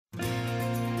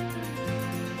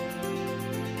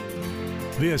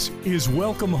This is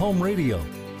Welcome Home Radio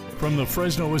from the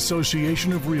Fresno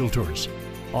Association of Realtors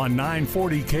on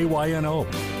 940 KYNO.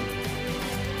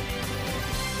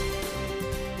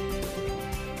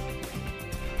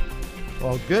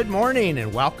 Well, good morning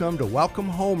and welcome to Welcome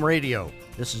Home Radio.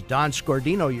 This is Don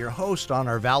Scordino, your host on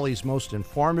our Valley's most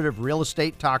informative real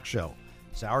estate talk show.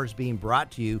 This hour is being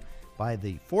brought to you by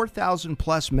the 4,000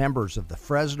 plus members of the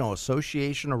Fresno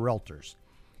Association of Realtors.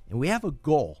 And we have a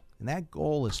goal, and that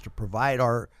goal is to provide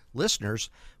our listeners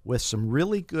with some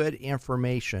really good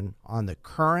information on the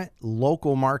current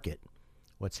local market.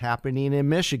 What's happening in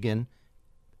Michigan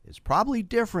is probably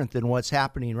different than what's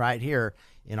happening right here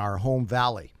in our home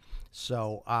valley.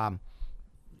 So,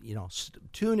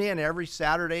 tune in every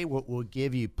Saturday. We'll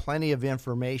give you plenty of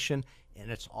information,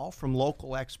 and it's all from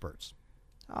local experts.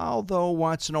 Although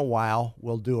once in a while,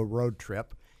 we'll do a road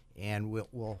trip, and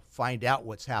we'll find out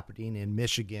what's happening in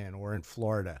Michigan or in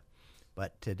Florida.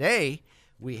 But today,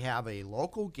 we have a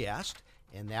local guest,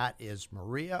 and that is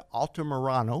Maria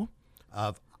Altamirano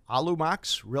of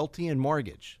Alumax Realty and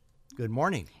Mortgage. Good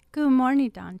morning. Good morning,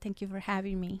 Don. Thank you for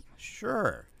having me.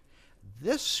 Sure.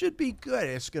 This should be good.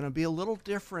 It's going to be a little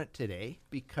different today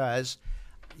because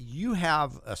you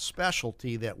have a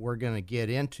specialty that we're going to get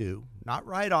into, not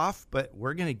right off, but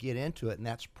we're going to get into it, and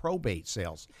that's probate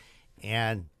sales.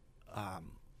 And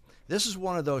this is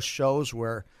one of those shows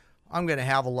where I'm going to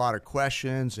have a lot of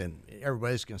questions, and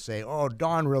everybody's going to say, oh,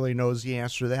 Don really knows the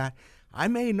answer to that. I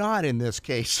may not in this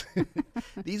case.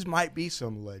 These might be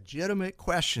some legitimate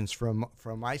questions from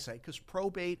my side because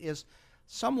probate is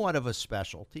somewhat of a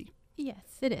specialty.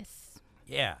 Yes, it is.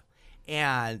 Yeah.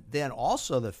 And then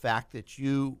also the fact that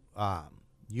you and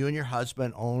your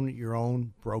husband own your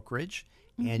own brokerage,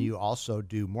 and you also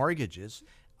do mortgages.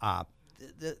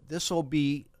 This will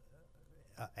be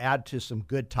add to some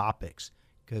good topics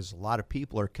because a lot of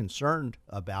people are concerned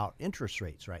about interest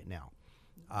rates right now.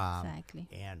 Exactly.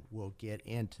 And we'll get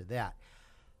into that.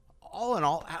 All in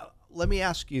all, let me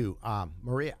ask you,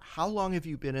 Maria, how long have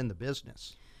you been in the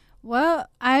business? Well,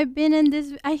 I've been in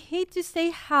this, I hate to say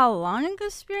how long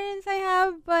experience I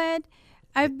have, but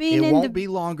I've been It won't be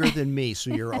longer than me,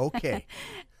 so you're okay.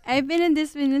 I've been in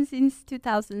this business since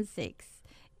 2006.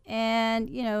 And,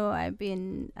 I've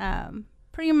been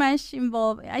pretty much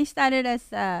involved. I started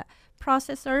as a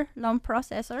loan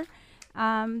processor.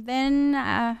 Then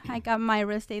I got my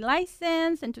real estate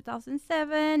license in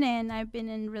 2007, and I've been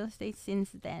in real estate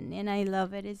since then. And I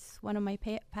love it. It's one of my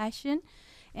passion.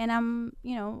 And I'm,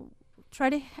 try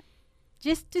to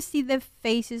just to see the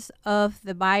faces of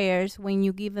the buyers when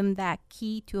you give them that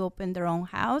key to open their own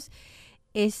house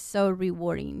is so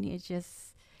rewarding. It's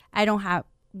just, I don't have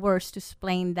words to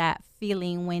explain that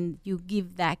feeling when you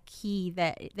give that key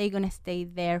that they're going to stay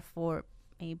there for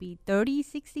maybe 30,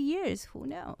 60 years. Who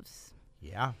knows?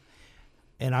 Yeah.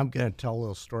 And I'm going to tell a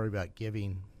little story about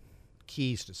giving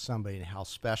keys to somebody and how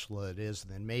special it is.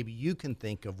 And then maybe you can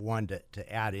think of one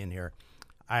to add in here.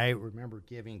 I remember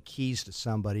giving keys to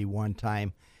somebody one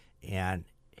time, and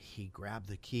he grabbed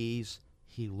the keys,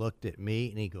 he looked at me,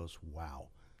 and he goes, wow,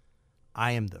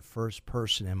 I am the first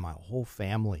person in my whole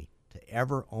family to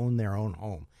ever own their own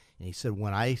home. And he said,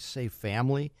 when I say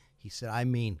family, he said, I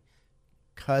mean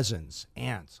cousins,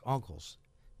 aunts, uncles.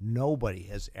 Nobody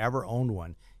has ever owned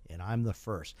one, and I'm the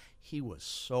first. He was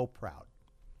so proud.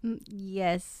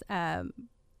 Yes.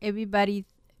 Everybody,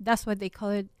 that's what they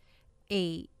call it,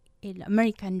 an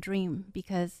American dream,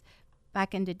 because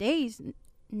back in the days,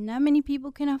 not many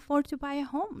people can afford to buy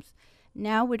homes.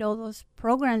 Now with all those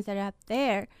programs that are out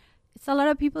there, it's a lot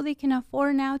of people they can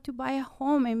afford now to buy a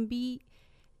home and be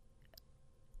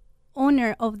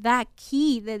owner of that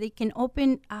key that they can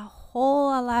open a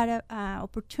lot of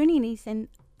opportunities and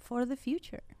for the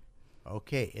future.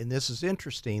 Okay, and this is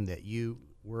interesting that you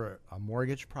were a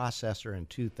mortgage processor in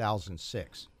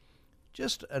 2006.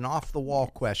 Just an off-the-wall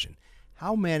question.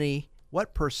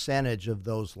 What percentage of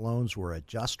those loans were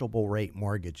adjustable rate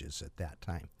mortgages at that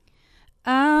time?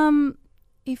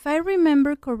 If I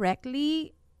remember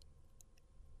correctly,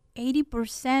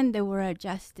 80% they were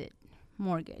adjusted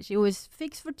mortgage. It was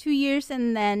fixed for 2 years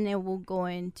and then it will go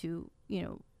into,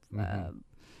 fixed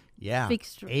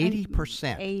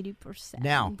 80%. 80%.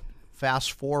 Now,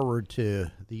 fast forward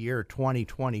to the year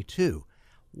 2022.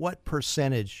 What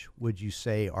percentage would you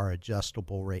say are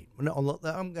adjustable rate? No,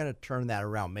 I'm going to turn that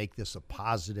around, make this a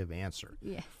positive answer.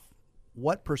 Yes.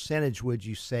 What percentage would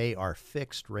you say are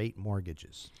fixed rate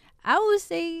mortgages? I would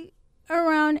say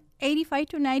around 85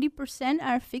 to 90%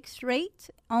 are fixed rate.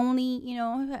 Only,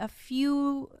 a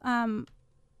few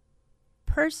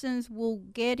persons will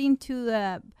get into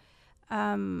the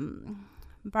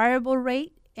variable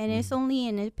rate and it's only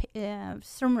in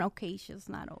certain occasions,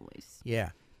 not always. Yeah.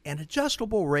 And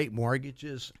adjustable rate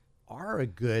mortgages are a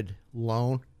good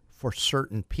loan for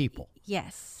certain people.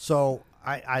 Yes. So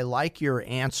I like your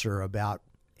answer about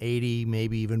 80,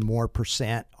 maybe even more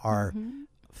percent are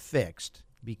fixed,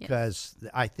 because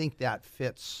I think that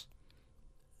fits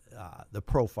the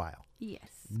profile.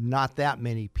 Yes. Not that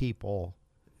many people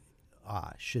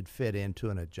should fit into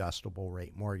an adjustable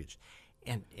rate mortgage.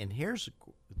 And here's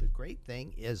the great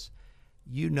thing is,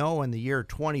 in the year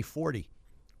 2040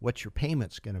 what your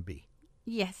payment's going to be.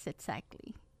 Yes,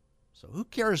 exactly. So who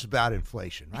cares about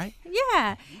inflation, right?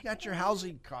 Yeah. You got your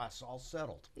housing costs all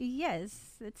settled.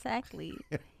 Yes, exactly.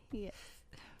 Yes.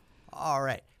 All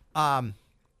right.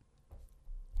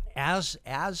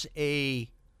 As a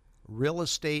real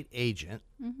estate agent,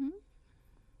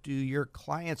 do your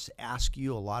clients ask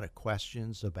you a lot of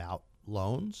questions about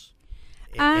loans?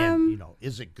 And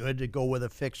is it good to go with a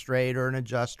fixed rate or an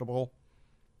adjustable?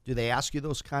 Do they ask you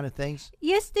those kind of things?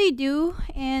 Yes, they do.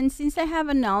 And since I have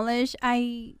a knowledge,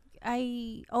 I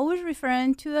always refer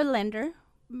them to a lender,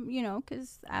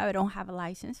 because I don't have a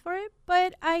license for it.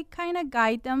 But I kind of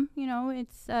guide them.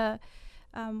 It's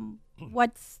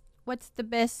what's the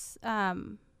best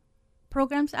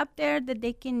programs up there that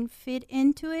they can fit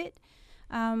into it.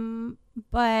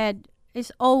 But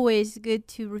it's always good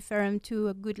to refer them to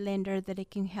a good lender that it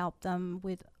can help them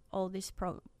with all these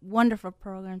wonderful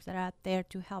programs that are out there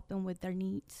to help them with their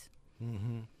needs.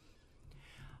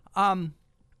 I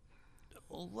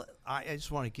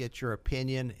just want to get your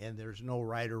opinion, and there's no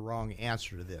right or wrong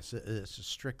answer to this. It's a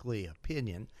strictly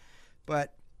opinion.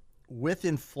 But with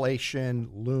inflation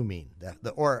looming,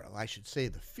 or I should say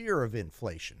the fear of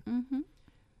inflation,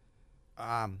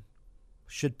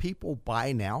 should people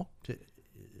buy now?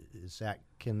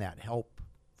 Can that help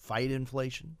fight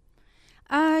inflation?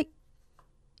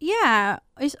 Yeah,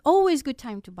 it's always good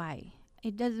time to buy.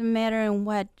 It doesn't matter in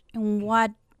what how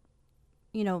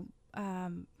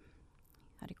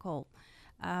do you call?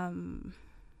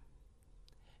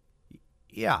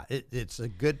 Yeah, it's a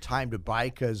good time to buy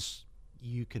because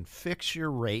you can fix your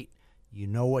rate. You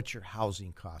know what your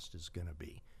housing cost is going to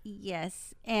be.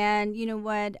 Yes, and you know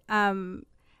what?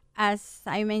 As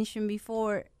I mentioned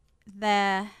before,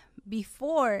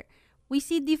 we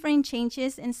see different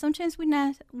changes, and sometimes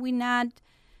we're not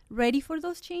ready for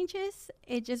those changes.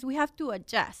 It just we have to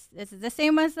adjust. It's the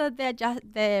same as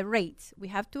the rates. We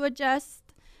have to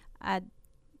adjust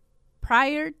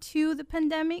prior to the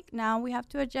pandemic. Now we have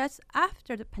to adjust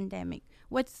after the pandemic.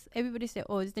 Everybody say,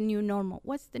 oh, it's the new normal.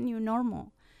 What's the new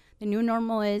normal? The new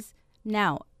normal is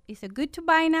now. Is it good to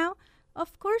buy now?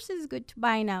 Of course it's good to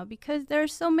buy now because there are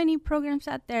so many programs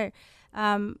out there.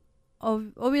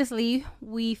 Obviously,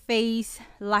 we face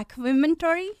lack of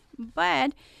inventory,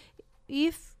 but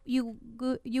if you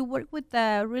work with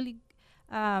the really,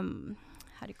 how do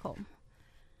you call them?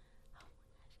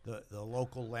 The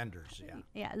local lenders, yeah.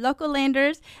 Yeah, local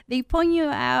lenders, they point you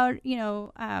out,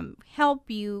 help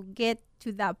you get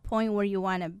to that point where you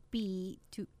want to be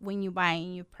when you're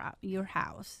buying your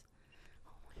house.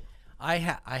 I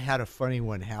had a funny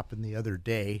one happen the other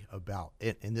day about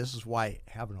it, and this is why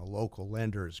having a local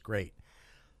lender is great.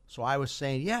 So I was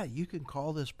saying, yeah, you can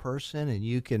call this person and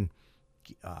you can,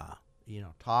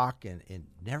 talk and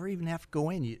never even have to go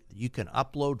in. You can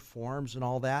upload forms and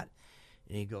all that.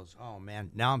 And he goes, oh, man,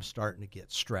 now I'm starting to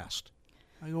get stressed.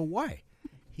 I go, why?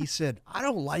 He said, I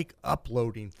don't like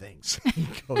uploading things. He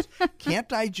goes,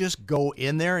 can't I just go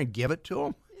in there and give it to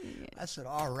him? I said,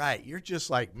 all right, you're just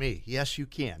like me. Yes, you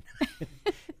can.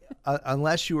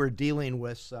 Unless you were dealing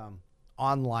with some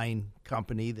online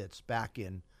company that's back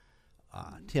in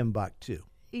Timbuktu.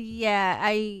 Yeah,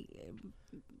 I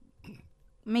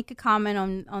make a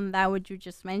comment on that, what you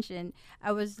just mentioned.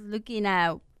 I was looking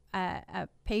at a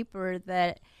paper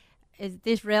that is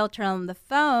this realtor on the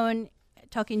phone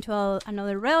talking to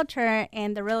another realtor,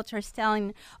 and the realtor is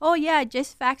telling, oh, yeah,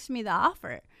 just fax me the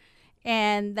offer.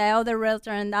 And the other realtor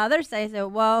on the other side said,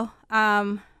 well,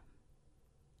 I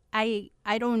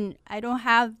don't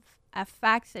have a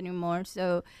fax anymore,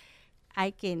 so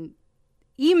I can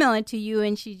email it to you.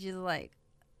 And she just like,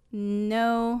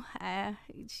 no,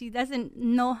 she doesn't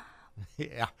know.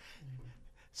 Yeah.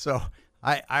 So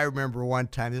I remember one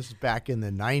time, this is back in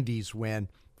the 90s, when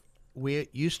we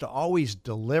used to always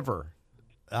deliver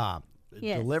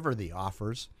the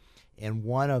offers. And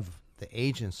one of the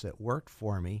agents that worked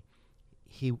for me,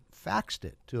 he faxed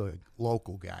it to a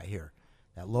local guy here.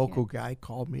 That local guy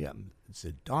called me up and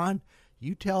said, Don,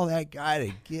 you tell that guy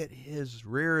to get his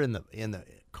rear in the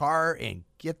car and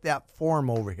get that form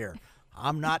over here.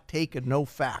 I'm not taking no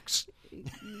fax.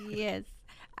 Yes.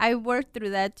 I worked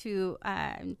through that too.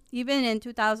 Even in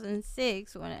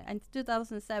 2006, in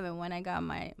 2007, when I got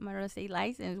my real estate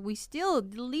license, we still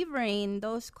delivering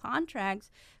those contracts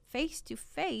face to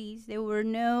face. There were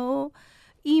no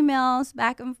emails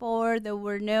back and forth. There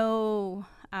were no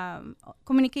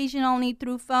communication, only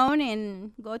through phone,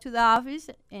 and go to the office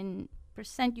and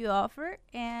present your offer,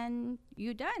 and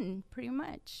you're done, pretty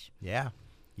much. Yeah,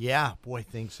 boy,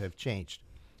 things have changed.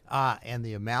 And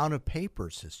the amount of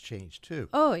papers has changed too.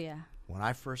 Oh, yeah. When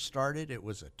I first started, it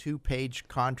was a 2-page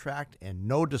contract and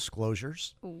no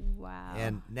disclosures. Wow.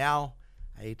 And now,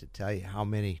 I hate to tell you how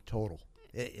many total.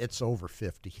 It's over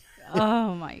 50.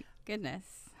 Oh, my goodness.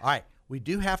 All right, we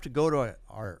do have to go to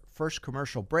our first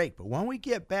commercial break, but when we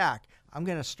get back, I'm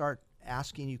going to start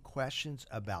asking you questions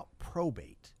about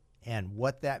probate and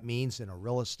what that means in a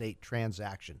real estate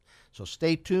transaction. So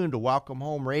stay tuned to Welcome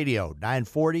Home Radio,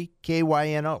 940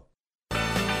 KYNO.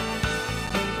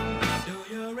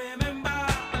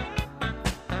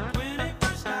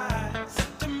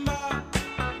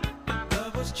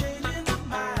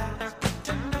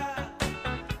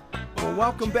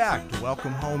 Welcome back to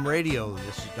Welcome Home Radio.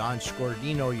 This is Don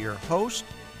Scordino, your host,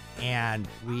 and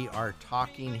we are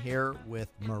talking here with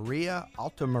Maria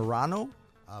Altamirano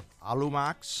of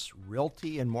Alumax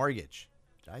Realty and Mortgage.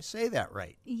 Did I say that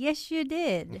right? Yes, you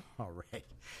did. All right.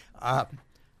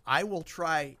 I will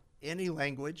try any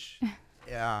language.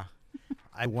 I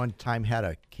one time had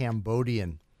a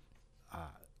Cambodian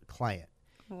client,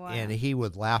 Wow. and he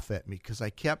would laugh at me because I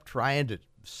kept trying to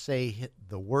say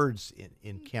the words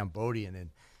in Cambodian, and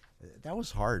that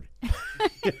was hard.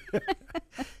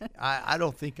 I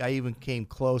don't think I even came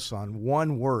close on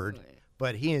one word,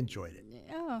 but he enjoyed it.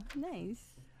 Oh, nice.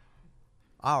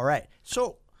 All right.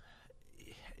 So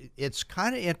it's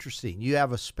kind of interesting. You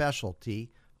have a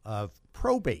specialty of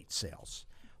probate sales.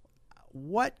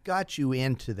 What got you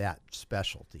into that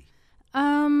specialty?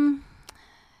 I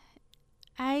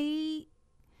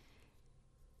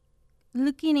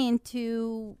looking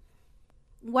into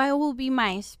what will be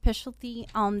my specialty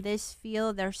on this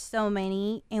field. There's so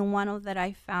many, and one of that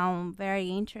I found very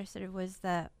interested was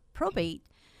the probate.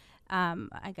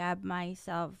 I got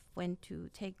myself, went to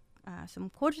take some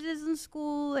courses in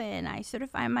school, and I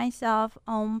certified myself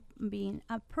on being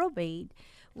a probate,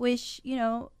 which, you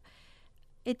know,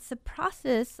 it's a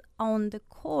process on the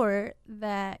court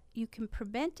that you can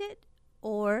prevent it,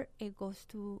 or it goes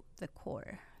to the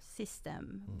court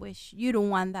system, which you don't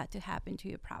want that to happen to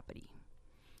your property.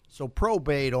 So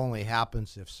probate only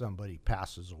happens if somebody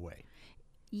passes away.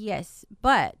 Yes,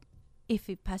 but if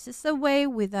it passes away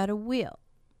without a will,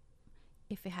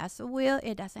 if it has a will,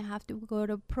 it doesn't have to go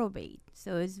to probate.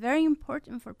 So it's very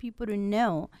important for people to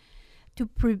know to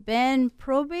prevent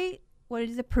probate. What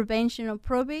is the prevention of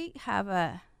probate? Have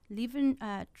a living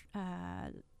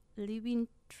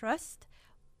trust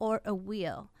or a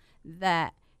will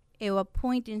that it will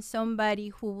appoint in somebody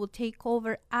who will take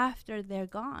over after they're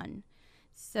gone.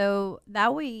 So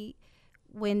that way,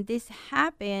 when this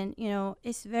happened, you know,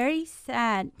 it's very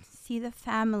sad to see the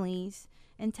families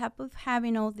on top of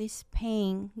having all this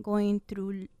pain, going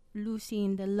through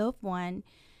losing the loved one,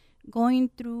 going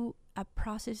through a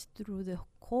process through the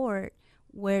court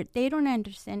where they don't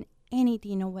understand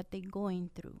anything of what they're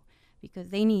going through, because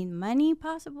they need money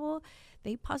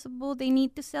they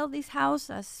need to sell this house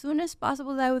as soon as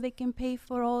possible, that way they can pay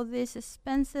for all these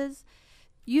expenses.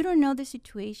 You don't know the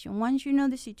situation. Once you know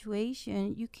the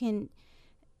situation, you can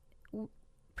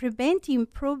preventing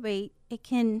probate. It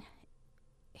can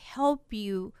help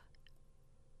you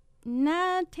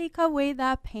not take away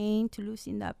that pain to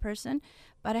losing that person,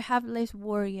 but have less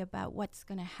worry about what's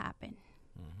going to happen.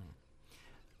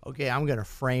 Okay, I'm going to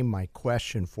frame my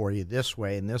question for you this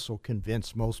way, and this will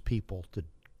convince most people to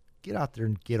get out there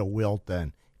and get a will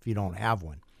done if you don't have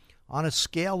one. On a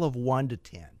scale of 1 to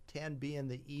 10, 10 being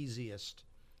the easiest,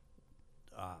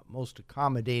 most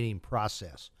accommodating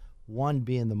process, 1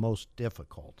 being the most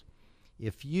difficult.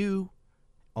 If you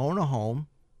own a home,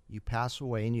 you pass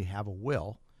away, and you have a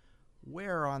will,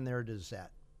 where on there does that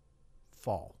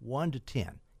fall? 1 to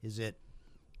 10. Is it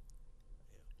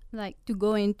Like to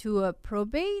go into a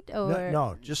probate, or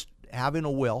no, just having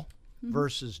a will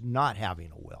versus not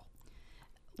having a will?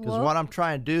 Because what I'm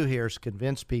trying to do here is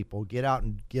convince people, get out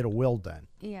and get a will done.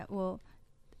 Yeah, well,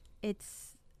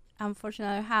 it's unfortunate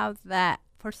I have that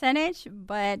percentage,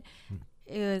 but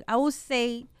I would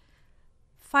say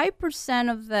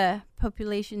 5% of the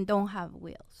population don't have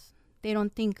wills. They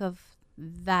don't think of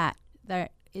that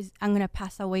I'm going to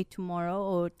pass away tomorrow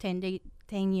or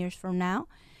 10 years from now.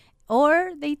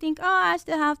 Or they think, oh, I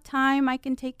still have time, I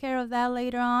can take care of that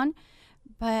later on.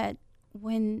 But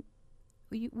when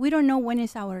we don't know when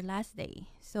is our last day.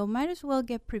 So might as well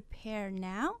get prepared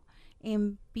now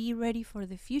and be ready for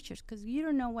the future, because you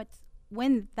don't know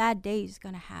when that day is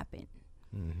going to happen.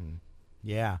 Mm-hmm.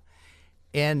 Yeah.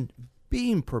 And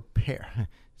being prepared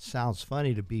sounds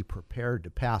funny, to be prepared to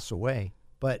pass away,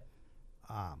 but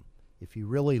if you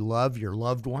really love your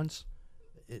loved ones,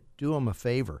 do them a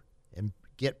favor and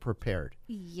get prepared.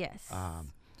 Yes.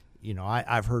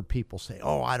 I've heard people say,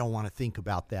 "Oh, I don't want to think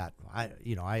about that. I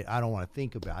don't want to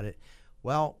think about it."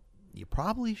 Well, you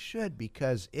probably should,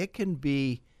 because it can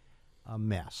be a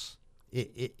mess.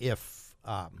 If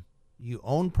you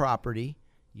own property,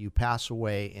 you pass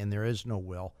away, and there is no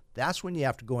will, that's when you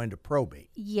have to go into probate.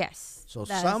 Yes. So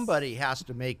somebody has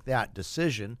to make that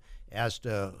decision as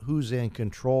to who's in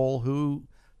control, who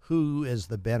is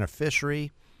the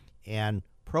beneficiary, and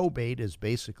probate is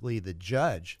basically the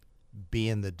judge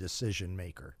being the decision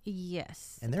maker.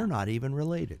 Yes. And they're not even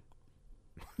related.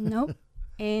 Nope.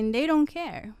 And they don't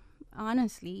care.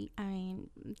 Honestly, I mean,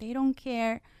 they don't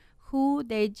care who.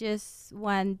 They just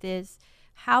want this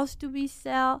house to be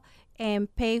sold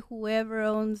and pay whoever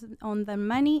owns the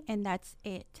money, and that's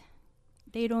it.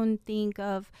 They don't think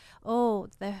of, oh,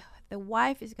 the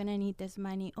wife is gonna need this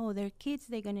money. Oh, their kids,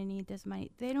 they're gonna need this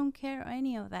money. They don't care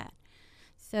any of that.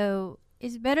 So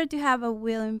it's better to have a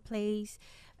will in place.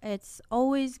 It's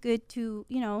always good to,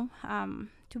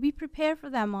 to be prepared for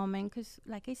that moment, because,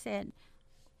 like I said,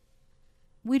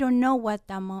 we don't know what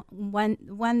that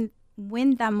when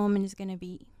that moment is gonna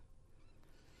be.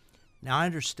 Now, I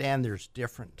understand there's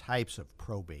different types of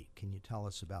probate. Can you tell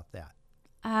us about that?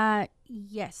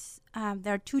 Yes.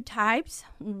 There are two types.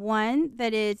 One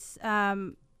that is,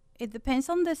 it depends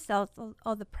on the sales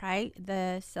of the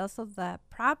sales of the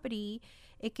property.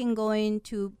 It can go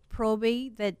into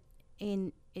probate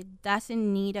it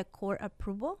doesn't need a court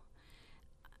approval.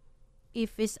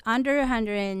 If it's under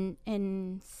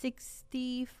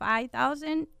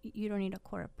 165,000, you don't need a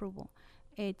court approval.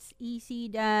 It's easy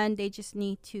done. They just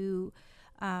need to,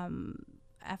 a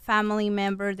family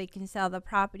member, they can sell the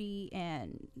property,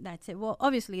 and that's it. Well,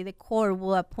 obviously, the court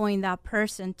will appoint that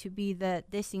person to be the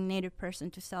designated person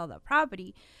to sell the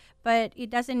property, but it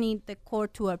doesn't need the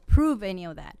court to approve any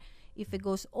of that. If it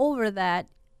goes over that,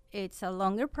 it's a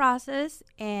longer process,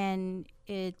 and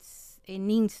it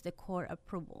needs the court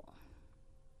approval.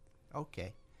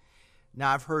 Okay.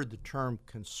 Now, I've heard the term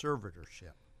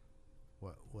conservatorship.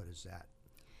 What is that?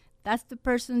 That's the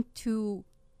person to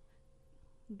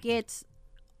get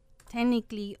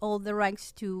technically all the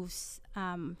rights to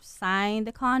sign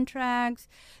the contracts,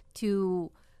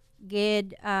 to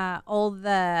get all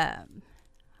the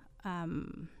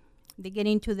they get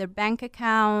into their bank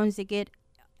accounts, they get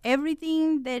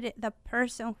everything that the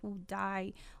person who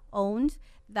died owns.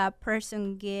 That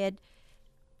person get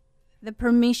the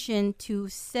permission to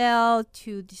sell,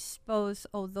 to dispose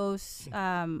of those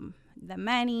the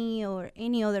money or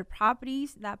any other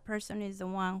properties. That person is the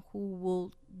one who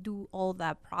will do all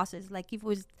that process, like if it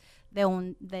was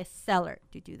the seller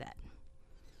to do that.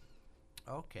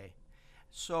 Okay.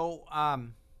 So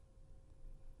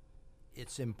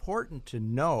it's important to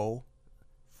know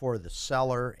for the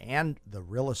seller and the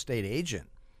real estate agent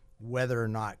whether or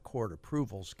not court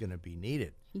approval is going to be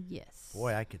needed. Yes.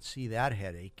 Boy, I could see that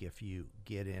headache if you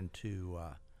get into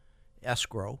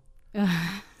escrow,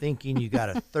 thinking you got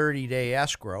a 30-day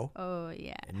escrow. Oh,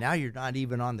 yeah. And now you're not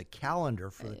even on the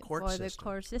calendar for the court system. For the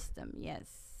court system, yes.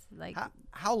 Like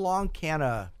how long can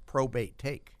a probate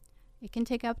take? It can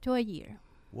take up to a year.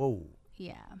 Whoa.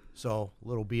 Yeah. So a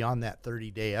little beyond that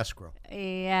 30-day escrow.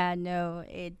 Yeah, no,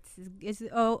 it's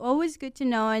always good to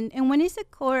know. And when it's a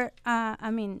court,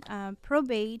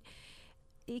 probate,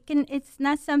 it's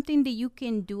not something that you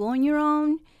can do on your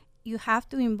own. You have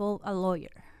to involve a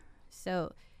lawyer.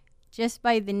 So just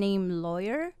by the name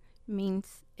lawyer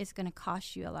means it's going to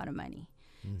cost you a lot of money.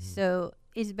 Mm-hmm. So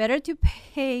it's better to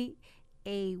pay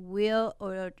a will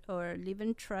or live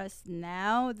in trust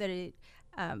now that it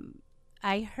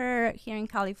I heard here in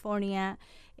California,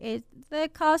 the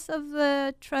cost of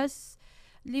the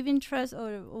living trust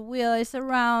or will is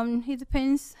around, it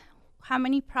depends how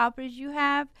many properties you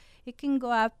have. It can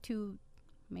go up to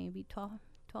maybe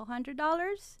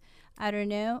 $1,200. I don't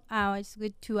know. It's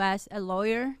good to ask a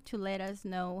lawyer to let us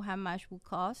know how much will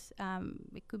cost.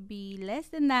 It could be less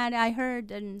than that. I heard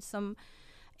that in some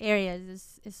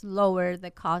areas it's lower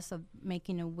the cost of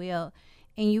making a will,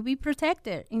 and you'll be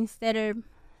protected instead of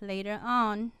later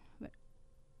on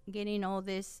getting all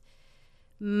this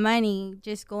money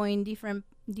just going different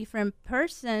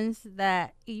persons,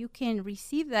 that you can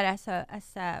receive that as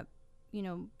a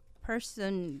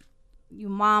person,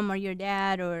 your mom or your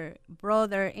dad or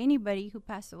brother, anybody who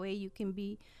passed away. You can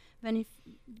be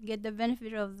get the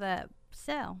benefit of the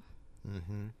sale.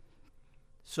 Mm-hmm.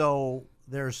 So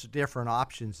there's different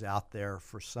options out there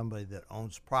for somebody that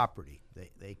owns property.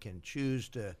 They can choose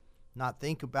to not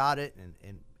think about it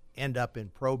and end up in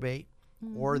probate,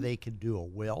 or they can do a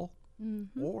will,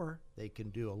 or they can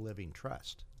do a living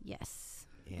trust. Yes.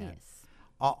 And Yes.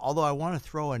 although I want to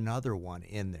throw another one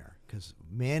in there, because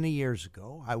many years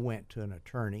ago I went to an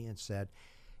attorney and said,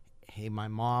 hey, my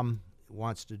mom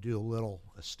wants to do a little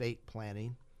estate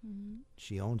planning.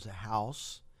 She owns a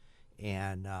house,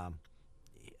 and I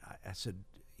said,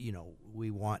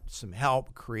 we want some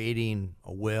help creating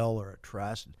a will or a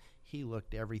trust. He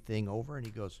looked everything over and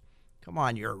he goes, come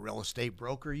on, you're a real estate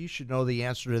broker. You should know the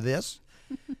answer to this.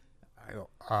 I go,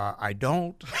 I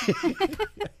don't.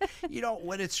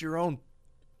 When it's your own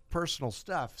personal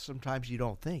stuff, sometimes you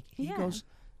don't think. He goes,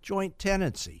 joint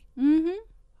tenancy. Mm-hmm.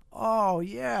 Oh,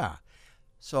 yeah.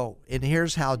 So, and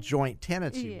here's how joint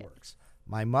tenancy works.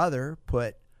 My mother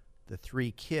put the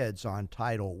 3 kids on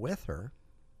title with her,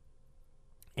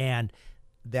 and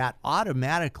that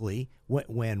automatically,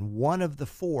 when one of the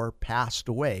 4 passed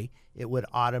away, it would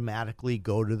automatically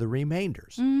go to the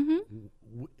remainders,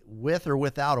 with or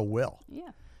without a will. Yeah.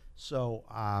 So,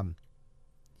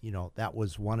 that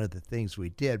was one of the things we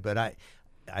did. But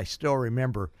I still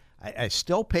remember, I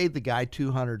still paid the guy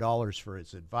 $200 for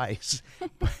his advice,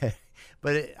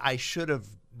 but I should have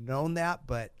known that.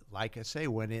 But like I say,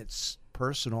 when it's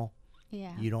personal,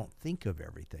 you don't think of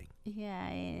everything. Yeah,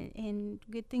 and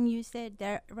good thing you said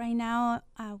that. Right now,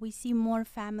 we see more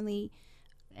family,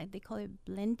 they call it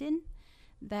blending,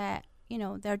 that,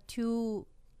 there are 2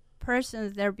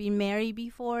 persons that have been married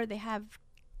before. They have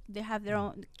their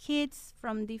own kids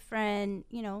from different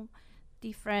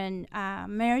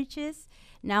marriages.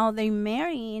 Now they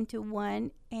marry into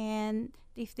one, and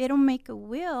if they don't make a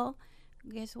will,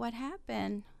 guess what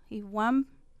happened? If one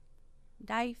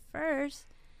died first,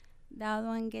 the other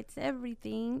one gets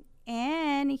everything,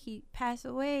 and he passed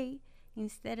away,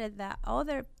 instead of the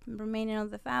other remaining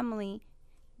of the family,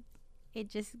 it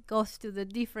just goes to the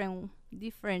different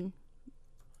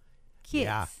kids.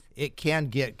 Yeah, it can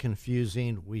get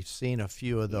confusing. We've seen a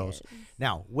few of those. Yes.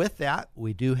 Now, with that,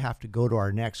 we do have to go to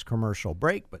our next commercial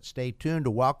break, but stay tuned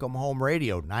to Welcome Home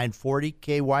Radio, 940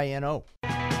 KYNO.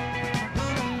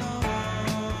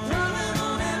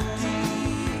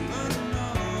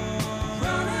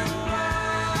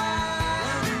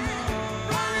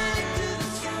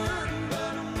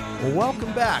 Well,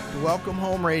 welcome back to Welcome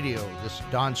Home Radio. This is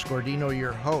Don Scordino,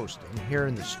 your host, and here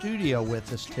in the studio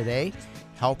with us today,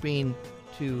 helping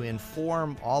to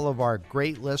inform all of our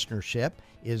great listenership,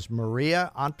 is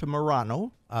Maria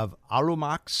Antamarano of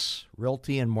Alumax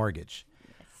Realty and Mortgage.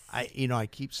 Yes. I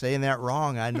keep saying that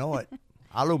wrong. I know it.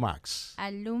 Alumax.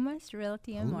 Alumax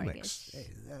Realty and Mortgage. Hey,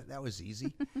 that was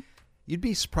easy. You'd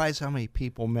be surprised how many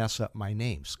people mess up my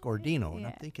name, Scordino, and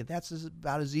I'm thinking that's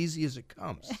about as easy as it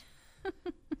comes.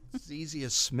 It's as easy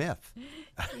as Smith.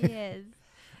 Yes.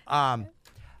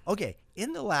 Okay,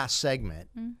 in the last segment,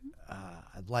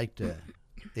 I'd like to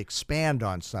expand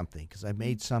on something because I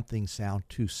made something sound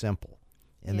too simple.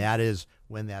 And that is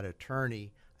when that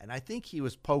attorney, and I think he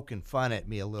was poking fun at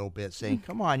me a little bit, saying,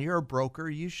 come on, you're a broker,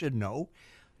 you should know.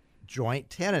 Joint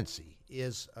tenancy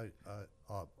is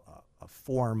a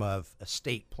form of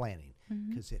estate planning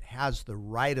because it has the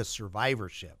right of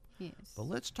survivorship. Yes. But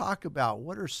let's talk about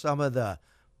what are some of the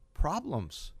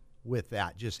problems with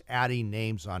that, just adding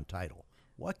names on title.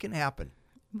 What can happen?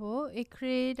 Well, it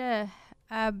creates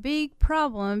a big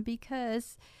problem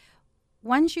because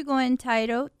once you go in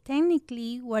title,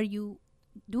 technically what you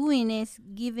doing is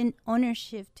giving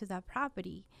ownership to that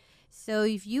property. So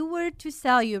if you were to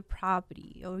sell your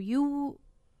property or you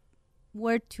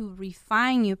were to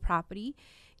refine your property,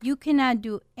 you cannot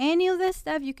do any of that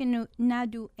stuff. You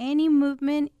cannot do any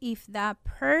movement if that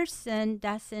person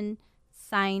doesn't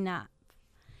sign up.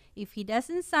 If he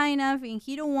doesn't sign up and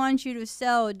he don't want you to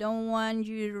sell or don't want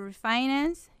you to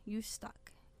refinance, you're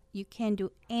stuck. You can't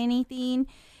do anything.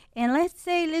 And let's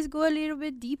go a little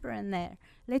bit deeper in there.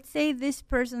 Let's say this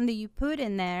person that you put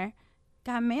in there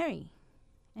got married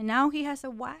and now he has a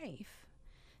wife.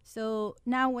 So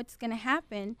now what's going to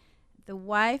happen? The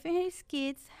wife and his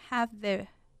kids have the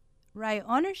right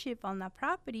ownership on that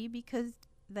property because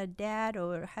the dad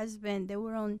or husband, they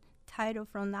were on title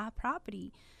from that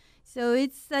property. So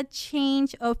it's a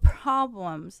change of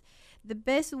problems. The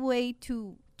best way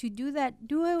to do that,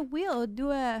 do a will,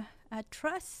 do a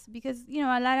trust, because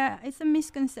it's a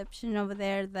misconception over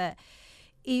there that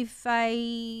if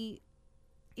I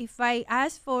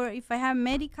have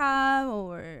medical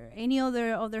or any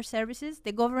other services,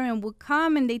 the government will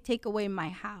come and they take away my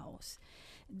house.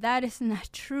 that is not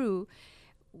true.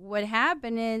 What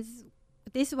happened is,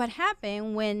 this is what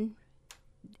happened when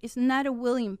it's not a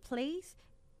will in place.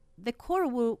 The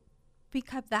court will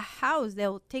pick up the house.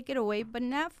 They'll take it away, but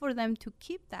not for them to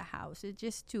keep the house. It's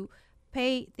just to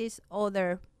pay these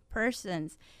other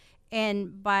persons.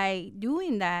 And by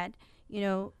doing that,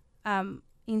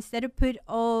 instead of put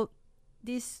all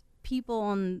these people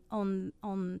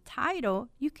on title,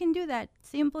 you can do that.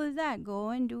 Simple as that. Go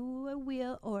and do a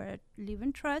will or a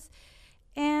living trust,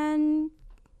 and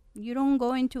you don't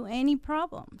go into any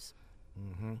problems.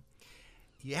 Mm-hmm.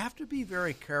 You have to be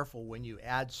very careful when you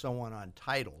add someone on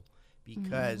title,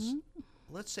 because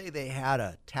let's say they had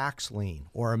a tax lien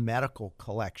or a medical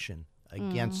collection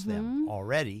against them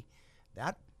already.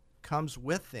 That comes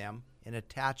with them and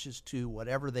attaches to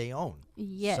whatever they own.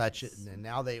 Yes. And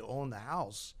now they own the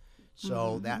house.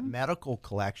 So that medical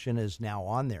collection is now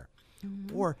on there.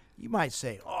 Or you might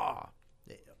say,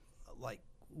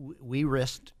 we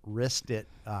risked it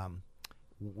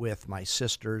with my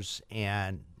sisters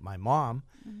and my mom,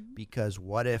 because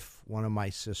what if one of my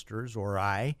sisters or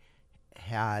I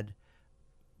had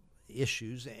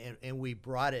issues and we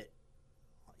brought it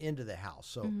into the house?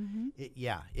 So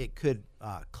it could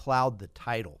cloud the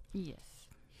title. Yes.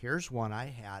 Here's one I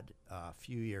had a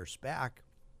few years back.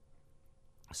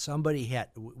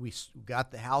 We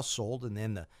got the house sold, and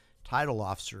then the title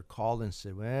officer called and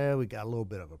said, well, we got a little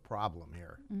bit of a problem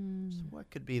here. So what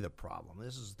could be the problem?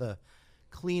 This is the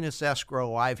cleanest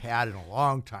escrow I've had in a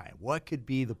long time. What could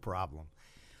be the problem?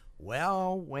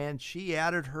 Well, when she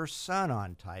added her son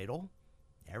on title,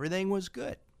 everything was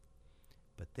good.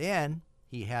 But then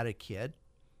he had a kid,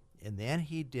 and then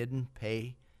he didn't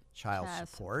pay child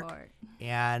support.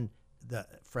 And the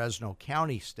Fresno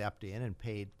County stepped in and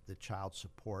paid the child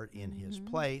support in his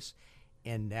place,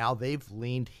 and now they've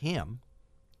liened him,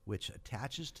 which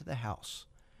attaches to the house.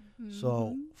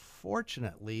 So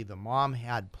fortunately, the mom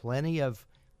had plenty of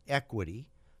equity.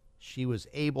 She was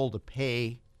able to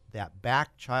pay that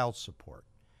back child support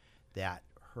that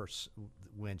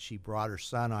when she brought her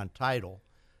son on title,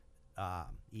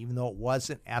 even though it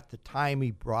wasn't at the time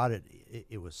he brought it,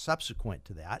 it was subsequent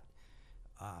to that,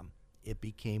 it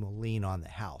became a lien on the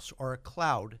house or a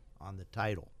cloud on the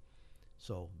title.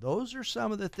 So those are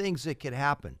some of the things that could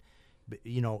happen. But,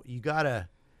 you got to,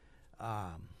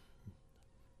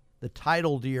 the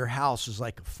title to your house is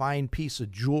like a fine piece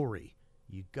of jewelry.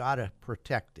 You got to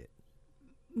protect it.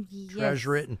 Yes.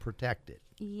 Treasure it and protect it.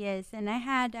 Yes, and I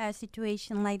had a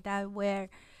situation like that where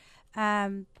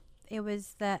it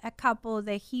was a couple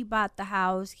that he bought the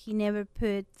house. He never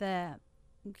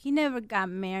got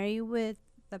married with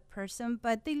the person,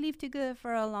 but they lived together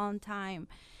for a long time.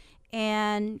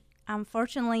 And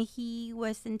unfortunately, he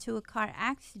was into a car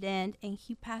accident and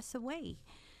he passed away.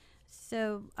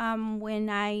 So when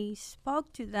I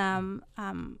spoke to them,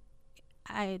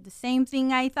 the same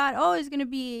thing I thought, it's going to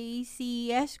be an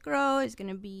easy escrow,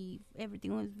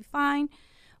 everything will be fine.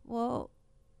 Well,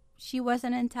 she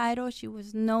wasn't entitled, she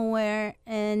was nowhere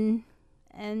and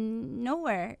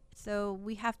nowhere. So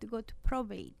we have to go to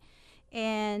probate.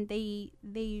 And the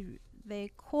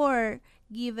court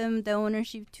give him the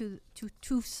ownership to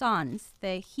two sons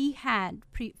that he had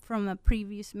from a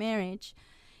previous marriage.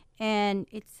 And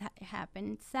it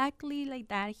happened exactly like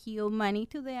that. He owed money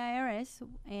to the IRS,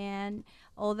 and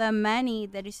all the money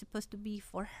that is supposed to be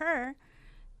for her,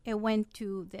 it went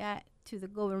to the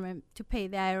government to pay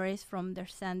the IRS from their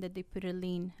son that they put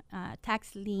a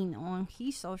tax lien on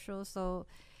his social. So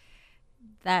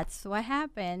that's what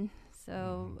happened.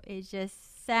 So it's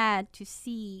just sad to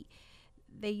see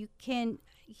that you can.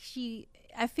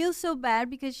 I feel so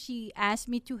bad because she asked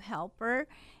me to help her.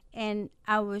 And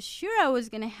I was sure I was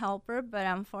going to help her, but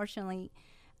unfortunately,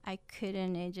 I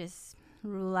couldn't. It just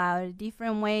ruled out a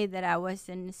different way that I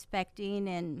wasn't expecting,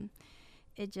 and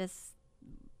it just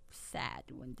sad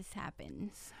when this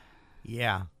happens.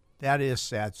 Yeah, that is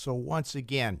sad. So once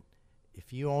again,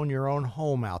 if you own your own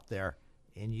home out there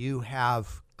and you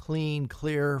have clean,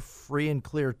 clear, free and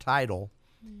clear title,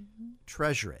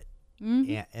 treasure it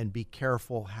and be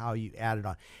careful how you add it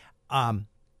on.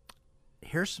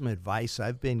 Here's some advice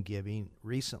I've been giving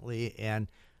recently, and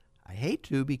I hate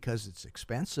to because it's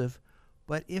expensive,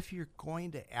 but if you're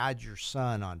going to add your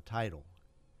son on title,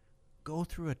 go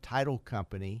through a title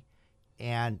company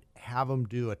and have them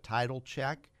do a title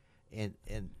check, and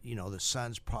the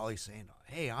son's probably saying,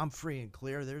 hey, I'm free and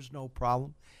clear, there's no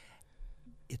problem.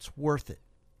 It's worth it.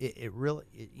 It really,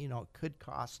 it could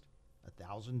cost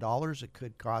 $1,000, it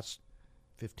could cost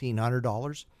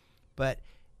 $1,500, but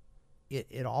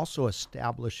it also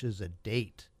establishes a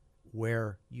date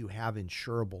where you have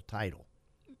insurable title.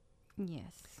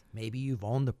 Yes. maybe you've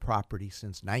owned the property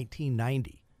since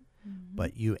 1990,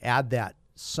 but you add that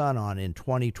son on in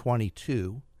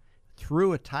 2022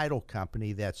 through a title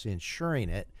company that's insuring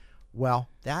it. Well,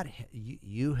 that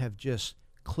you have just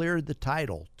cleared the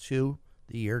title to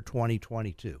the year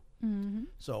 2022.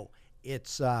 So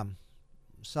it's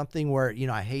something where,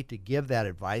 I hate to give that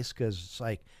advice because it's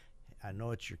like, I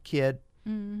know it's your kid,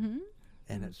 and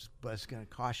it's going to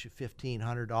cost you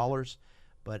 $1,500,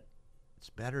 but it's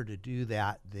better to do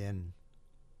that than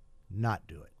not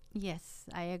do it. Yes,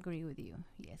 I agree with you.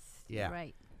 Yes, Yeah. you're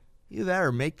right. Either that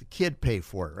or make the kid pay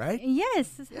for it, right?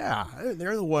 Yes. Yeah,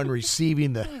 they're the one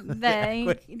receiving the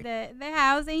the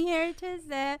house inheritance.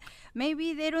 That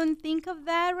maybe they don't think of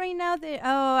that right now.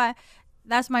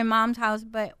 That's my mom's house.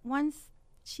 But once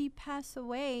she passed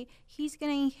away, he's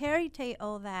gonna inherit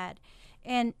all that.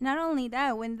 And not only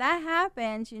that, when that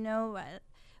happens,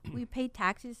 we pay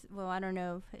taxes. Well, I don't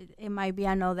know. It might be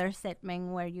another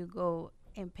segment where you go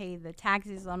and pay the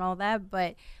taxes on all that.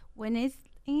 But when it's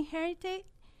inherited,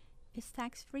 it's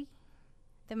tax-free,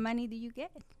 the money that you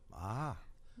get.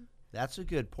 That's a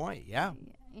good point. Yeah.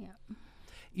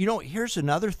 Yeah. Here's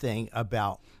another thing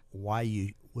about why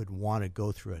you would want to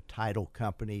go through a title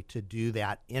company to do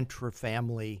that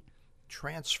intra-family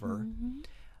transfer.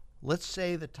 Let's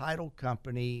say the title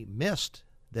company missed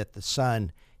that the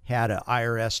son had an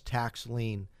IRS tax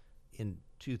lien in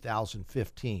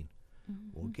 2015.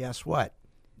 Well, guess what?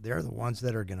 They're the ones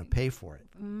that are going to pay for it.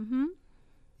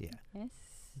 Yeah. Yes.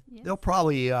 They'll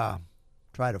probably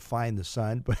try to find the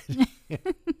son,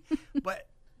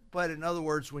 but in other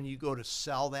words, when you go to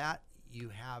sell that, you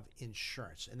have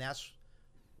insurance, and that's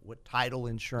what title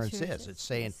insurance is. It's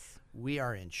saying we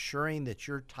are ensuring that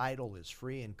your title is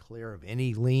free and clear of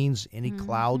any liens, any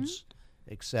clouds,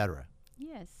 etc.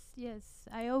 Yes.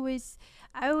 I always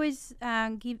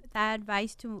give that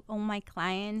advice to all my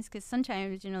clients because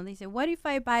sometimes they say, "What if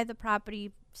I buy the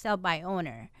property, sell by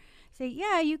owner?" Say,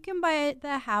 yeah, you can buy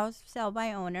the house, sell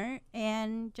by owner,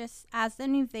 and just ask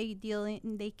them if they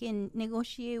they can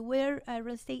negotiate with a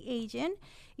real estate agent.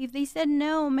 If they said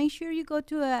no, make sure you go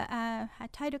to a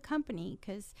title company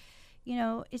because,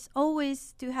 it's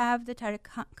always to have the title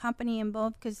company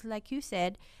involved because, like you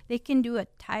said, they can do a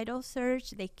title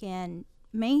search. They can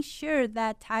make sure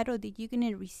that title that you're going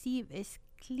to receive is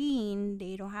clean.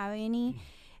 They don't have any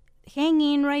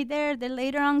hanging right there that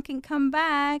later on can come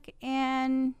back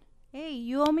and, hey,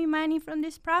 you owe me money from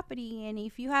this property. And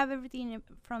if you have everything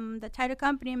from the title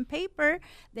company in paper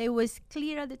that was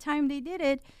clear at the time they did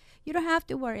it, you don't have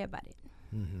to worry about it.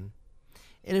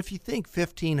 And if you think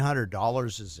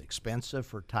 $1,500 is expensive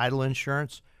for title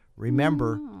insurance,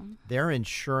 remember they're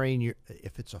insuring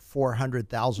if it's a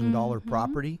 $400,000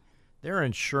 property, they're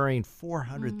insuring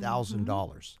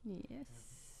 $400,000. Yes.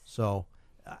 So,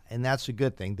 and that's a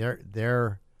good thing.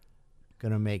 They're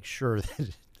going to make sure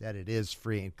that it is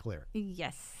free and clear.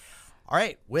 Yes. All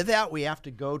right. With that, we have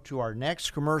to go to our next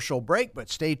commercial break, but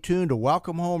stay tuned to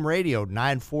Welcome Home Radio,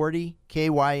 940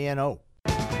 KYNO.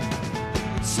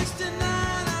 69,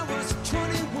 I was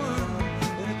 21,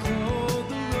 and I called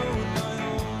the road my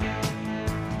own.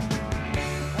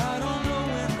 I don't know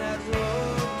when that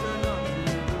road turned up to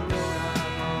the road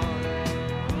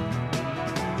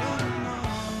I'm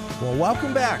on. Well,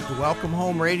 welcome back to Welcome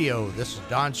Home Radio. This is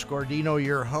Don Scordino,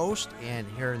 your host, and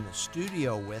here in the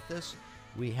studio with us,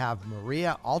 we have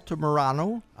Maria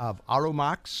Altamirano of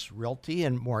Automax Realty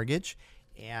and Mortgage,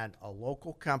 and a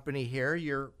local company here.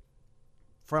 You're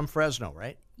from Fresno,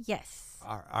 right? Yes.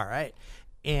 All right.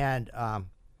 And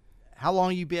how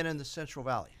long you been in the Central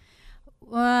Valley?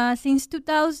 Since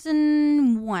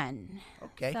 2001.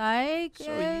 Okay.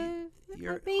 So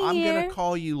I'm going to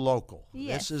call you local.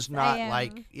 Yes, this is not I am.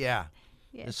 like, Yes,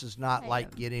 this is not I like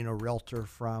am. getting a realtor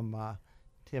from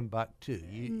Timbuktu.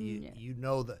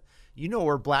 You know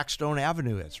where Blackstone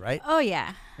Avenue is, right? Oh,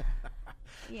 yeah.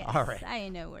 Yes. All right. I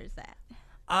know where's that.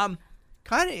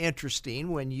 Kind of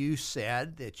interesting when you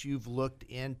said that you've looked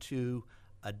into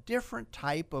a different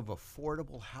type of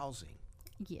affordable housing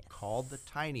Yes. called the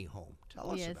tiny home.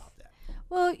 Tell us Yes. about that.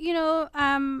 Well,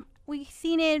 we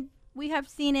have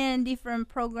seen it in different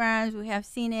programs. We have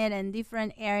seen it in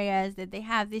different areas that they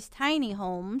have these tiny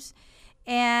homes.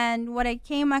 And what I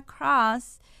came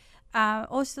across,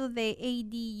 also the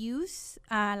ADUs,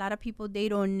 a lot of people, they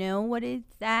don't know what is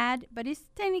that, but it's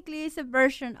a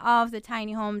version of the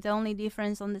tiny home. The only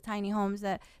difference on the tiny homes,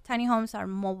 that tiny homes are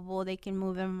mobile, they can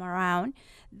move them around.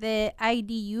 The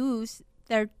IDUs,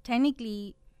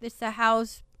 it's a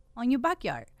house on your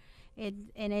backyard.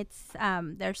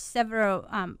 There's several,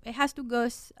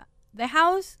 the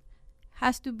house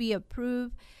has to be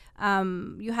approved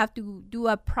You have to do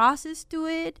a process to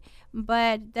it,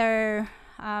 but the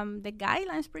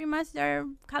guidelines pretty much,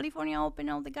 California open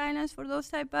all the guidelines for those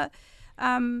type of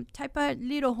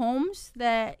little homes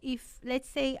that if, let's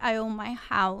say, I own my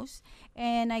house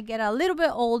and I get a little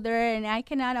bit older and I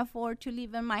cannot afford to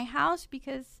live in my house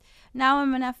because now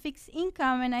I'm on a fixed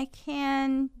income and I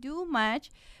can't do much,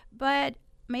 but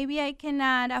maybe I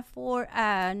cannot afford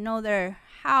another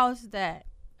house that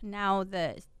now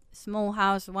the small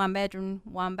house, 1 bedroom,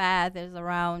 1 bath is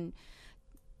around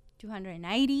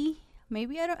 290.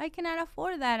 Maybe I cannot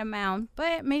afford that amount,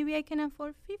 but maybe I can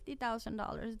afford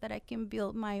 $50,000 that I can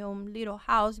build my own little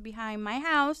house behind my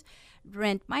house,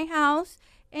 rent my house,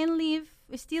 and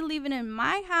still living in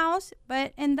my house,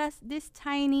 and that's this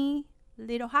tiny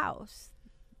little house.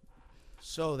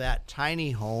 So that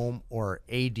tiny home or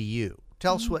ADU.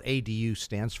 Tell us what ADU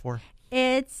stands for.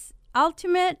 It's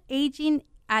Ultimate Aging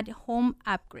at Home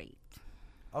Upgrade.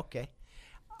 Okay.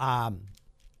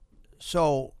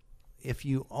 So if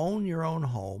you own your own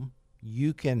home,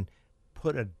 you can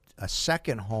put a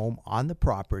second home on the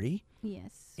property.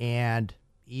 Yes. And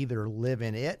either live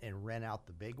in it and rent out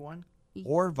the big one,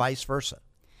 or vice versa.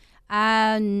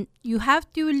 You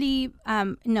have to leave,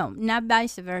 no, not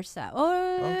vice versa. Or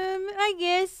I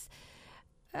guess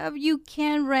you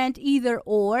can rent either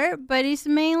or, but it's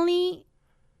mainly,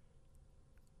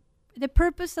 the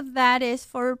purpose of that is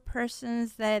for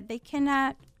persons that they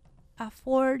cannot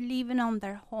afford living on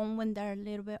their home when they're a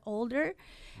little bit older,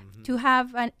 to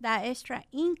have that extra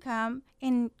income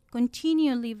and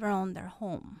continue living on their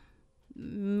home,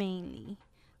 mainly.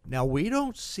 Now, we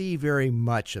don't see very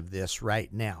much of this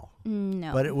right now.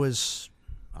 No. But it was,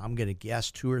 I'm going to guess,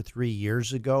 2 or 3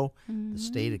 years ago, the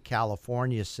state of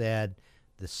California said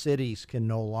the cities can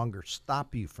no longer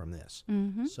stop you from this.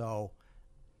 So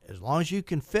as long as you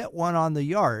can fit one on the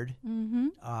yard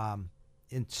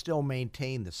and still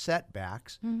maintain the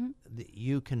setbacks,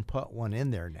 you can put one in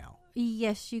there now.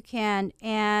 Yes, you can.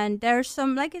 And there's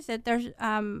some, like I said, there's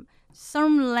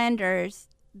some lenders,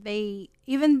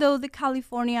 even though the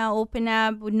California open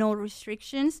up with no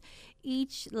restrictions,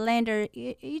 each lender,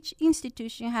 each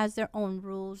institution has their own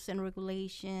rules and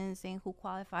regulations and who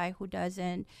qualify, who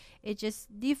doesn't. It's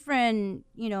just different,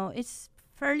 it's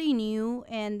fairly new,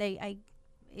 and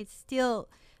it's still,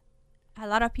 a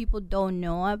lot of people don't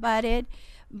know about it,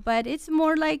 but it's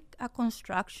more like a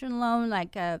construction loan,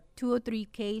 like a 2 or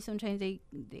 3K. Sometimes they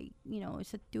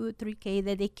it's a 2 or 3K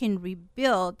that they can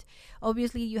rebuild.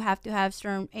 Obviously, you have to have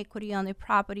certain equity on the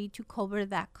property to cover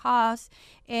that cost.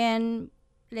 And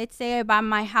let's say I bought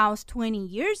my house 20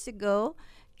 years ago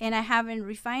and I haven't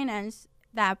refinanced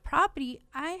that property,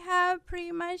 I have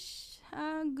pretty much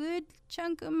a good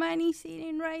chunk of money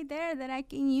sitting right there that I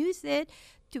can use it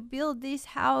to build this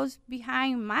house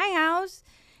behind my house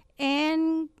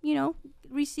and,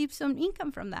 receive some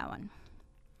income from that one.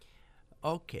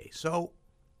 Okay, so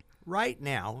right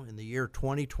now in the year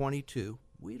 2022,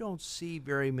 we don't see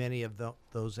very many of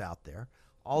those out there,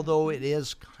 although it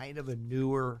is kind of a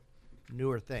newer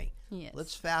thing. Yes.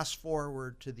 Let's fast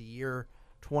forward to the year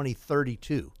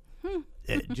 2032.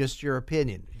 Just your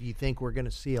opinion. Do you think we're going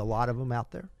to see a lot of them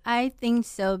out there? I think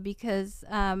so, because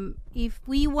if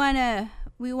we wanna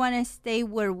stay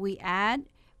where we at,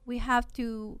 we have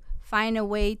to find a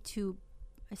way to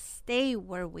stay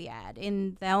where we at.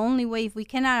 And the only way, if we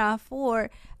cannot afford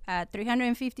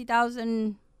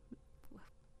 $350,000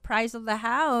 price of the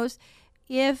house,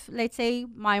 if let's say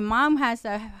my mom has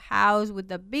a house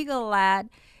with a bigger lot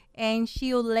and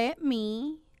she'll let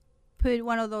me put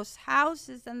one of those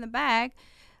houses in the back,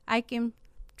 I can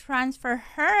transfer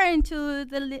her into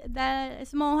the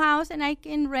small house, and I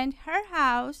can rent her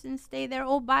house and stay there,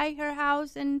 or buy her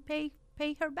house and pay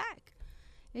her back.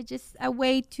 It's just a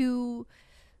way to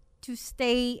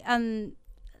stay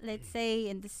let's say,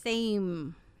 in the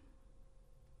same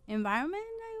environment,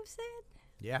 I would say.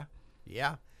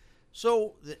 Yeah.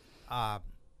 So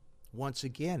once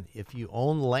again, if you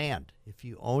own land, if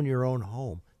you own your own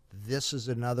home, this is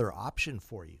another option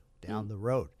for you down the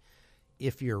road.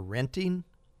 If you're renting,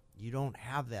 you don't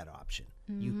have that option.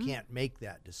 You can't make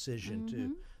that decision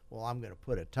to, well, I'm going to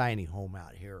put a tiny home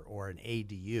out here or an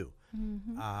ADU.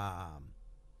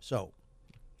 So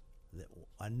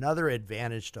another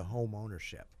advantage to home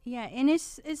ownership. Yeah, and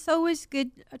it's always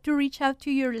good to reach out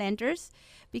to your lenders,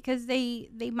 because they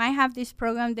might have this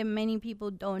program that many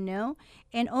people don't know.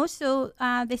 And also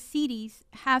the cities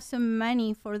have some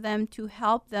money for them to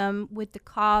help them with the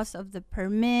cost of the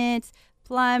permits,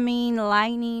 plumbing,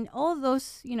 lighting, all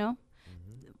those,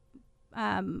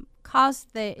 costs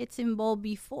that it's involved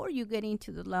before you get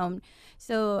into the loan.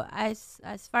 So as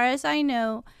far as I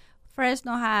know,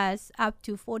 Fresno has up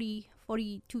to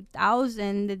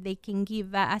 42,000 that they can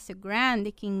give as a grant.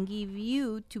 They can give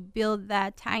you to build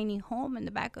that tiny home in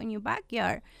the back on your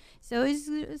backyard. So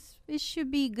it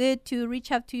should be good to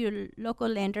reach out to your local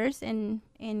lenders and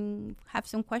have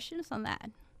some questions on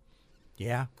that.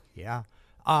 Yeah.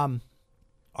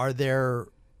 Are there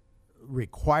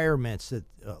requirements that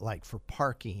like for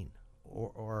parking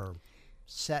or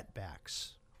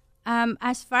setbacks?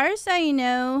 As far as I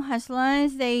know, as long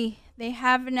as they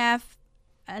have enough,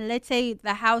 let's say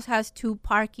the house has 2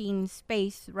 parking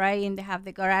space, right, and they have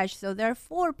the garage, so there are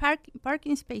 4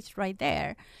 parking space right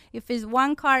there. If it's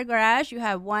 1 car garage, you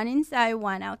have 1 inside,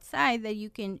 1 outside, that you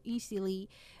can easily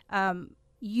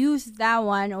use that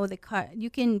one, or the car. You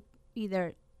can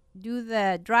either do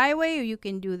the driveway or you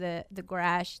can do the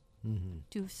garage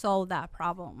to solve that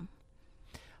problem.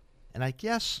 And I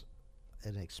guess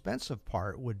an expensive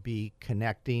part would be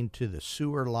connecting to the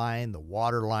sewer line, the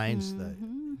water lines, the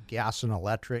gas and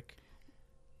electric.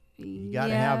 You got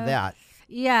to have that.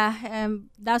 Yeah,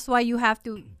 that's why you have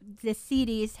to. The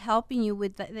city is helping you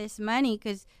with this money,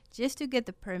 because just to get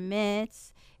the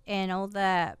permits and all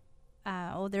the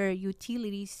other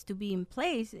utilities to be in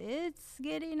place, it's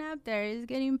getting up there. It's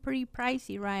getting pretty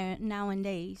pricey right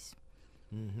nowadays.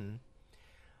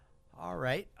 All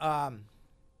right.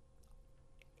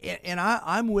 And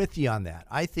I'm with you on that.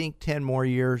 I think 10 more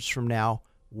years from now,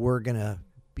 we're going to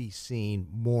be seeing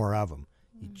more of them.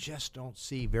 You just don't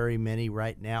see very many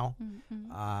right now.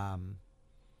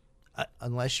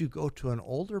 Unless you go to an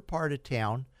older part of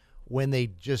town when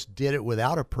they just did it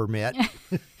without a permit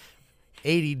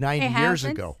 80, 90 years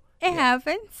ago. It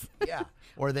happens. Yeah.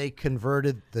 Or they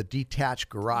converted the detached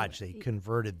garage. They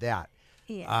converted that.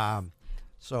 Yes.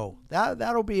 So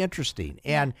that'll be interesting.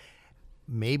 And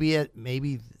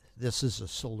maybe this is a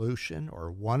solution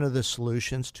or one of the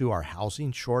solutions to our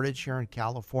housing shortage here in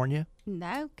California.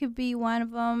 That could be one of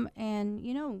them. And,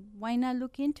 why not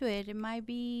look into it? It might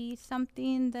be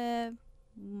something that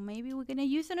maybe we're going to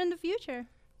use it in the future.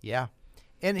 Yeah.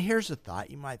 And here's a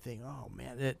thought. You might think, oh,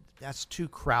 man, that's too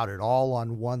crowded all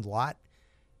on one lot.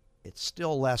 It's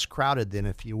still less crowded than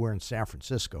if you were in San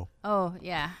Francisco. Oh,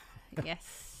 yeah.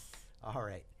 Yes. All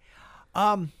right.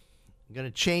 I'm going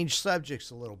to change subjects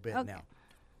a little bit now.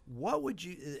 What would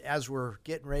you, as we're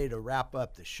getting ready to wrap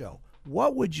up the show,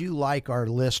 what would you like our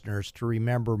listeners to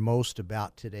remember most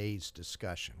about today's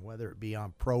discussion, whether it be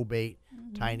on probate,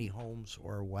 tiny homes,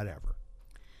 or whatever?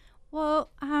 Well,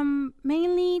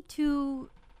 mainly to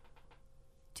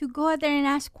go out there and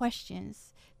ask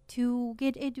questions, to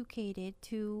get educated,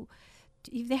 to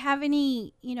if they have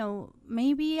any,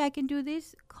 maybe I can do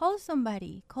this, call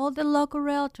somebody, call the local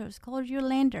realtors, call your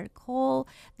lender, call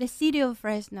the city of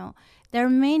Fresno. There are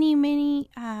many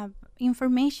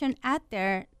information out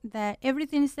there that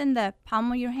everything is in the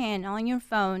palm of your hand, on your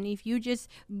phone. If you just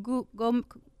go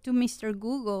to Mr.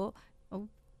 Google,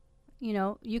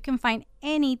 you can find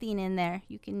anything in there.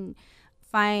 You can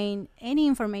find any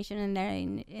information in there,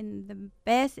 and the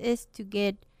best is to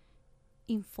get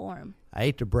informed. I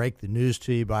hate to break the news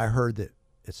to you, but I heard that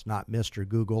it's not Mr.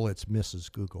 Google, it's Mrs.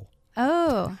 Google.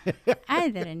 Oh, I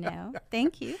didn't know.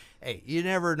 Thank you. Hey, you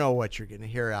never know what you're going to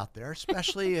hear out there,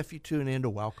 especially if you tune into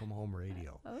Welcome Home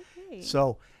Radio. Okay.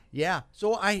 So, yeah.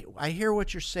 So I hear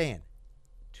what you're saying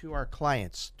to our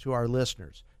clients, to our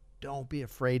listeners. Don't be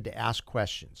afraid to ask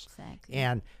questions. Exactly.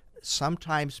 And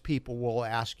sometimes people will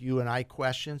ask you and I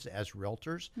questions as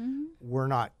realtors. We're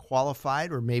not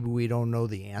qualified, or maybe we don't know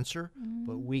the answer,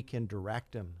 but we can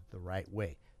direct them the right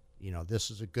way. This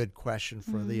is a good question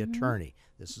for the attorney.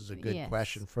 This is a good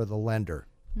question for the lender.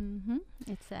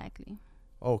 Exactly.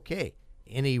 Okay.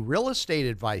 Any real estate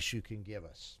advice you can give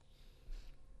us?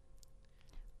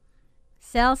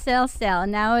 Sell, sell, sell.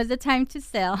 Now is the time to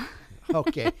sell.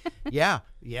 Okay. Yeah.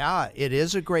 It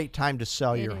is a great time to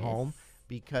sell It your is. home,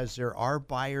 because there are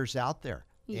buyers out there.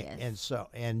 Yes.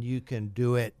 And you can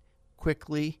do it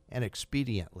quickly and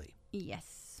expediently.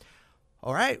 Yes.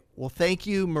 All right. Well, thank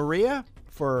you, Maria,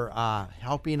 for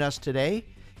helping us today.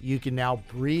 You can now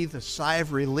breathe a sigh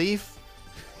of relief.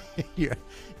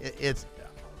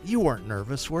 You weren't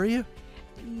nervous, were you?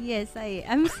 Yes,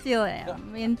 I'm still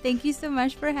am. And thank you so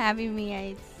much for having me.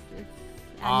 I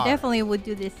All right. definitely would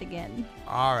do this again.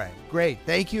 All right. Great.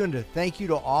 Thank you. And thank you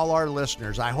to all our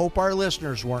listeners. I hope our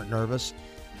listeners weren't nervous.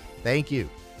 Thank you.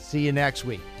 See you next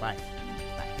week. Bye.